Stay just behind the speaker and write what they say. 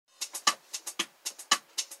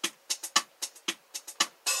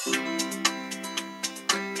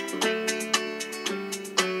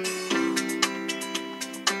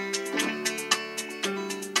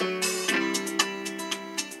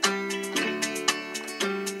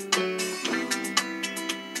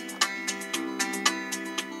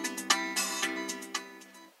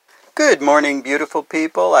Good morning, beautiful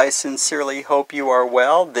people. I sincerely hope you are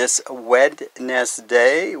well this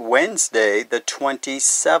Wednesday, the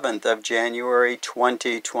 27th of January,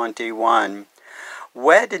 2021.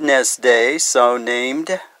 Wednesday, so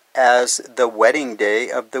named as the wedding day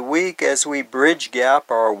of the week as we bridge gap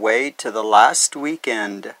our way to the last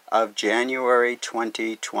weekend of January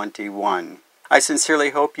 2021. I sincerely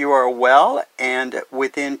hope you are well and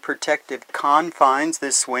within protective confines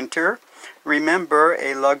this winter. Remember,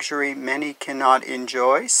 a luxury many cannot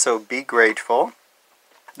enjoy, so be grateful.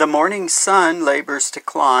 The morning sun labors to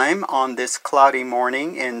climb on this cloudy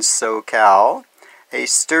morning in SoCal, a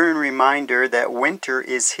stern reminder that winter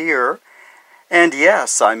is here. And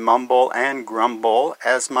yes, I mumble and grumble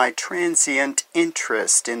as my transient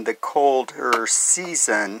interest in the colder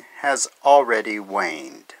season has already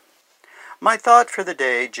waned. My thought for the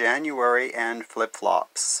day, January and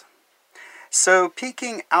flip-flops. So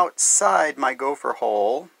peeking outside my gopher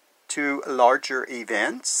hole to larger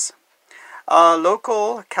events,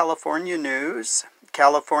 local California news.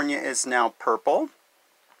 California is now purple.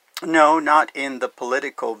 No, not in the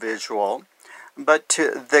political visual, but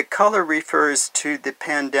the color refers to the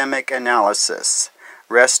pandemic analysis.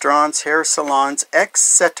 Restaurants, hair salons,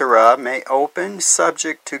 etc. may open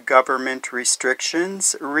subject to government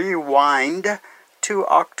restrictions. Rewind to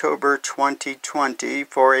October 2020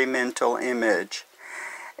 for a mental image.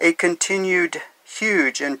 A continued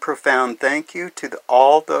huge and profound thank you to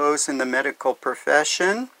all those in the medical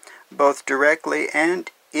profession, both directly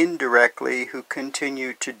and indirectly, who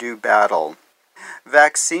continue to do battle.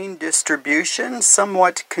 Vaccine distribution,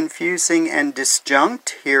 somewhat confusing and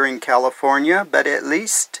disjunct here in California, but at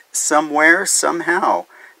least somewhere, somehow,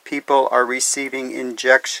 people are receiving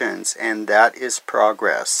injections, and that is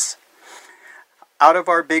progress. Out of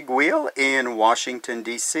our big wheel in Washington,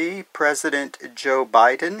 D.C., President Joe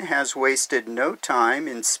Biden has wasted no time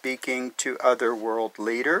in speaking to other world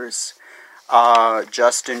leaders.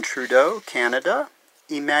 Justin Trudeau, Canada,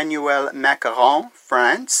 Emmanuel Macron,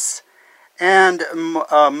 France, and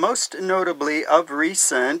most notably of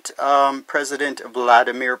recent, President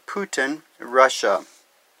Vladimir Putin, Russia.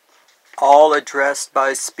 All addressed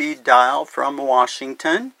by speed dial from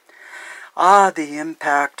Washington. The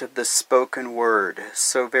impact of the spoken word,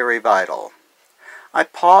 so very vital. I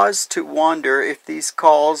pause to wonder if these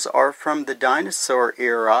calls are from the dinosaur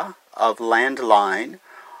era of landline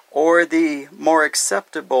or the more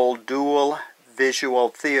acceptable dual visual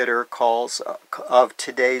theater calls of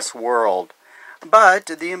today's world. But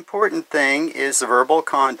the important thing is verbal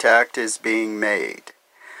contact is being made.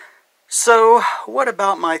 So, what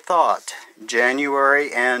about my thought?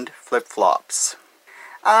 January and flip-flops.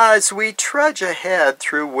 As we trudge ahead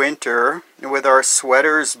through winter with our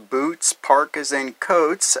sweaters, boots, parkas, and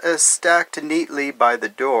coats stacked neatly by the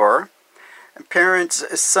door, parents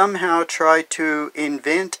somehow try to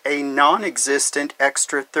invent a non-existent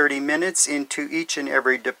extra 30 minutes into each and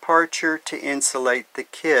every departure to insulate the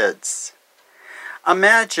kids.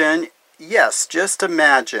 Imagine, yes, just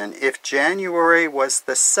imagine if January was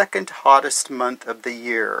the second hottest month of the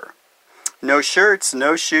year. No shirts,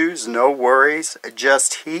 no shoes, no worries,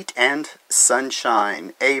 just heat and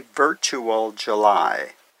sunshine, a virtual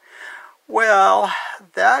July. Well,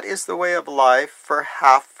 that is the way of life for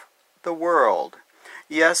half the world.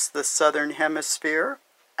 Yes, the southern hemisphere,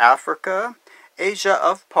 Africa, Asia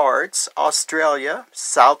of parts, Australia,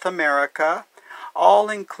 South America, all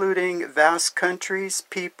including vast countries,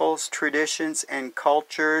 peoples, traditions, and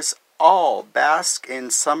cultures, all bask in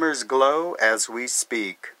summer's glow as we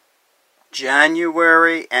speak.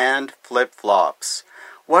 January and flip-flops.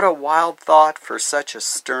 What a wild thought for such a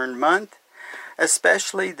stern month,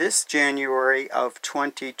 especially this January of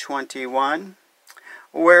 2021,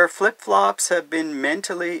 where flip-flops have been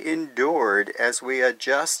mentally endured as we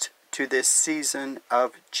adjust to this season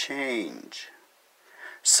of change.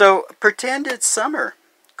 So pretend it's summer.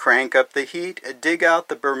 Crank up the heat, dig out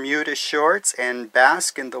the Bermuda shorts, and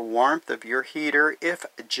bask in the warmth of your heater, if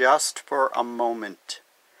just for a moment.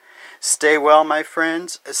 Stay well, my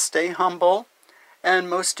friends, stay humble, and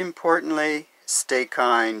most importantly, stay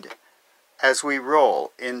kind as we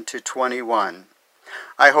roll into 21.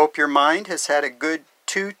 I hope your mind has had a good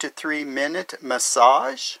 2 to 3 minute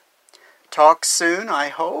massage. Talk soon, I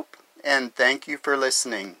hope, and thank you for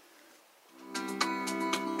listening.